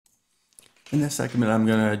In this segment, I'm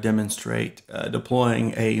going to demonstrate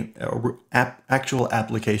deploying actual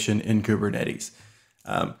application in Kubernetes.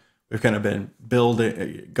 We've kind of been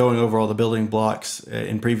going over all the building blocks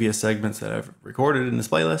in previous segments that I've recorded in this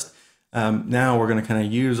playlist. Now we're going to kind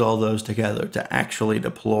of use all those together to actually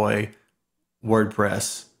deploy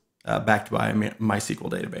WordPress backed by a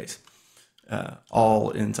MySQL database, all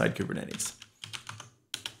inside Kubernetes.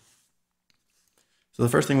 So the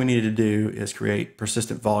first thing we need to do is create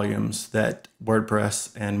persistent volumes that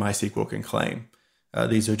WordPress and MySQL can claim.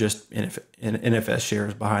 These are just NFS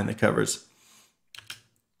shares behind the covers.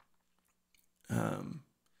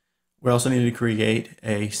 We also need to create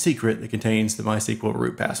a secret that contains the MySQL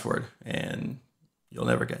root password, and you'll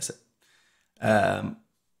never guess it.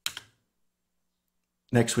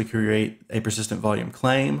 Next, we create a persistent volume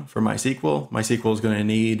claim for MySQL. MySQL is going to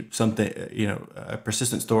need something, a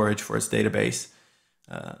persistent storage for its database.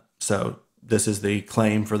 So this is the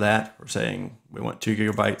claim for that. We're saying we want 2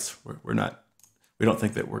 gigabytes. We don't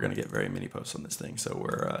think that we're going to get very many posts on this thing, so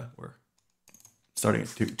we're starting at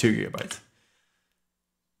 2 gigabytes.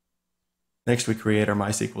 Next, we create our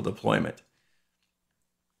MySQL deployment.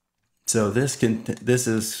 So this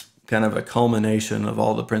is kind of a culmination of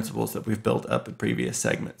all the principles that we've built up in previous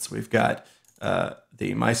segments. We've got the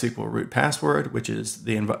MySQL root password, which is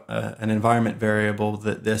an environment variable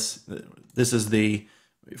that this is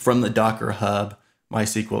from the Docker Hub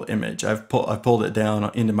MySQL image. I've pulled it down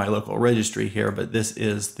into my local registry here, but this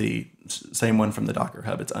is the same one from the Docker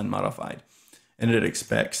Hub. It's unmodified, and it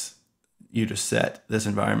expects you to set this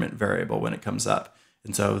environment variable when it comes up.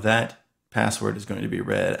 And so that password is going to be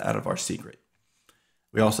read out of our secret.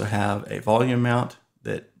 We also have a volume mount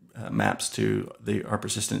that maps to our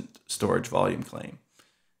persistent storage volume claim.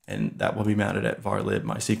 And that will be mounted at varlib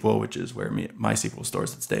MySQL, which is where MySQL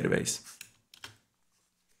stores its database.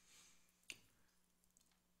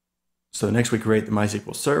 So next we create the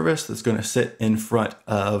MySQL service that's going to sit in front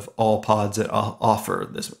of all pods that offer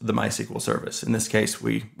the MySQL service. In this case,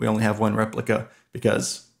 we only have one replica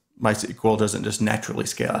because MySQL doesn't just naturally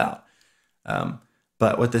scale out.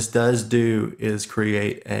 But what this does do is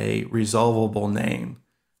create a resolvable name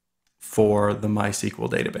for the MySQL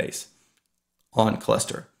database on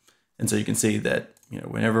cluster. And so you can see that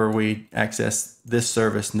whenever we access this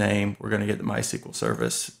service name, we're going to get the MySQL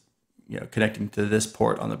service connecting to this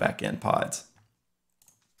port on the backend pods.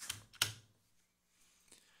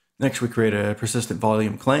 Next, we create a persistent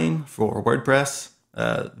volume claim for WordPress.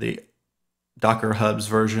 The Docker Hub's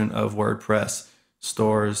version of WordPress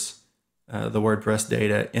stores the WordPress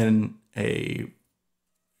data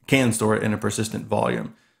can store it in a persistent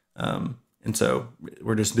volume. And so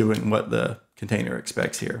we're just doing what the container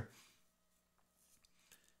expects here.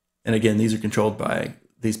 And again, these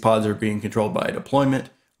pods are being controlled by deployment,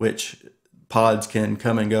 which pods can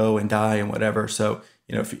come and go and die and whatever. So,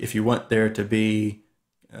 if you want there to be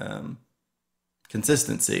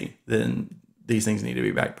consistency, then these things need to be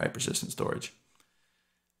backed by persistent storage.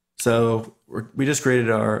 So we just created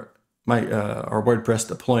our WordPress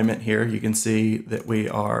deployment here. You can see that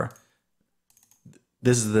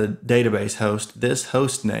this is the database host. This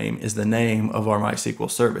host name is the name of our MySQL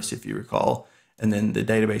service, if you recall. And then the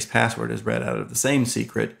database password is read out of the same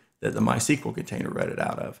secret that the MySQL container read it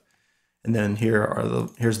out of. And then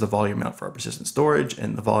here's the volume mount for our persistent storage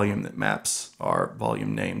and the volume that maps our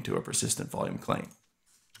volume name to a persistent volume claim.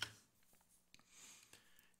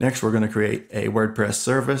 Next, we're going to create a WordPress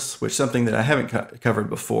service, which something that I haven't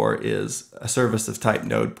covered before is a service of type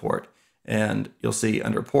node port. And you'll see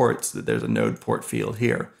under ports that there's a node port field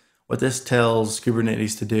here. What this tells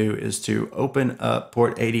Kubernetes to do is to open up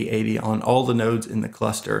port 8080 on all the nodes in the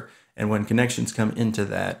cluster. And when connections come into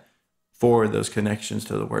that, forward those connections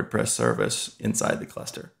to the WordPress service inside the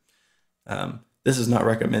cluster. This is not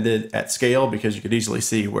recommended at scale because you could easily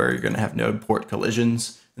see where you're going to have node port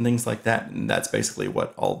collisions and things like that. And that's basically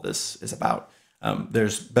what all this is about.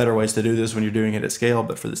 There's better ways to do this when you're doing it at scale,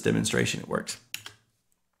 but for this demonstration, it works.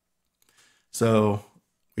 So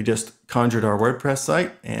we just conjured our WordPress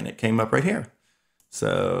site and it came up right here.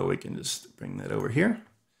 So we can just bring that over here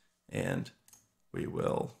and we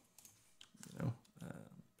will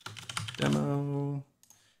demo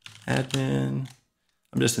admin.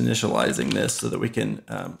 I'm just initializing this so that we can,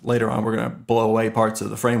 later on, we're going to blow away parts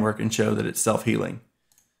of the framework and show that it's self-healing.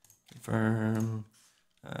 Confirm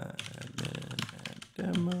admin add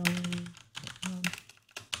demo.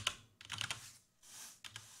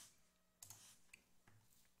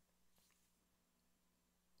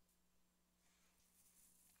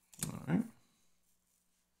 All right.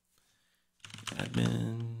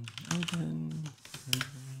 Admin open.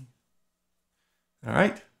 All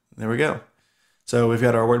right, there we go. So we've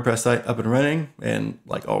got our WordPress site up and running, and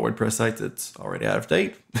like all WordPress sites, it's already out of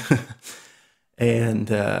date. And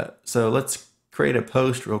so let's create a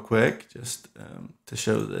post real quick, just to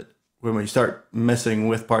show that when we start messing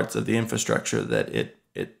with parts of the infrastructure, that it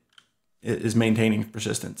is maintaining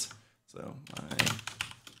persistence. So my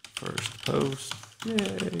first post,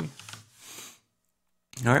 yay.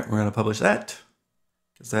 All right, we're going to publish that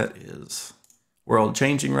because that is world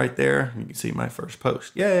changing right there. You can see my first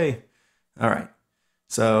post, yay. All right,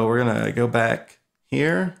 so we're going to go back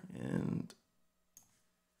here and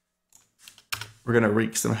we're going to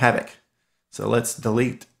wreak some havoc. So let's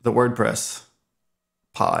delete the WordPress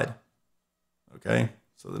pod. Okay,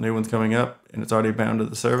 so the new one's coming up and it's already bound to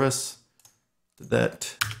the service. Did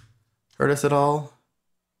that hurt us at all?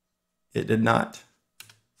 It did not.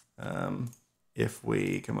 If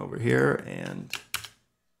we come over here and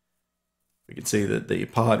we can see that the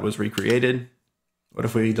pod was recreated. What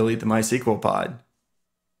if we delete the MySQL pod?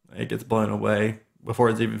 It gets blown away before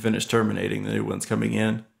it's even finished terminating. The new one's coming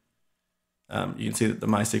in. You can see that the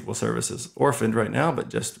MySQL service is orphaned right now, but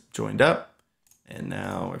just joined up. And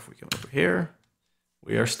now if we come over here,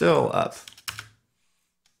 we are still up.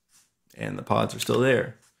 And the pods are still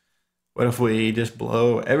there. What if we just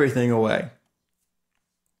blow everything away?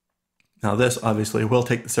 Now this obviously will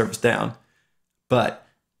take the service down, but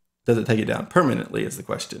does it take it down permanently is the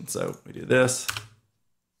question. So we do this,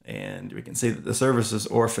 and we can see that the service is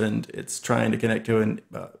orphaned. It's trying to connect to and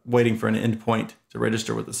waiting for an endpoint to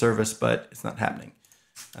register with the service, but it's not happening.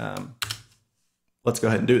 Let's go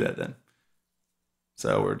ahead and do that then.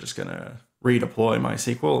 So we're just going to redeploy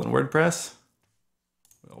MySQL and WordPress.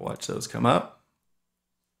 We'll watch those come up.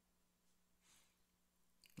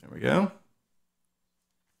 There we go.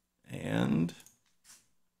 And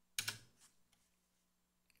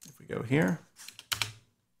if we go here,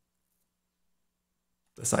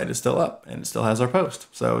 the site is still up and it still has our post.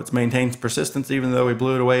 So it maintains persistence even though we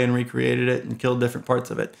blew it away and recreated it and killed different parts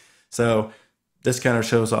of it. So this kind of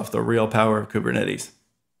shows off the real power of Kubernetes.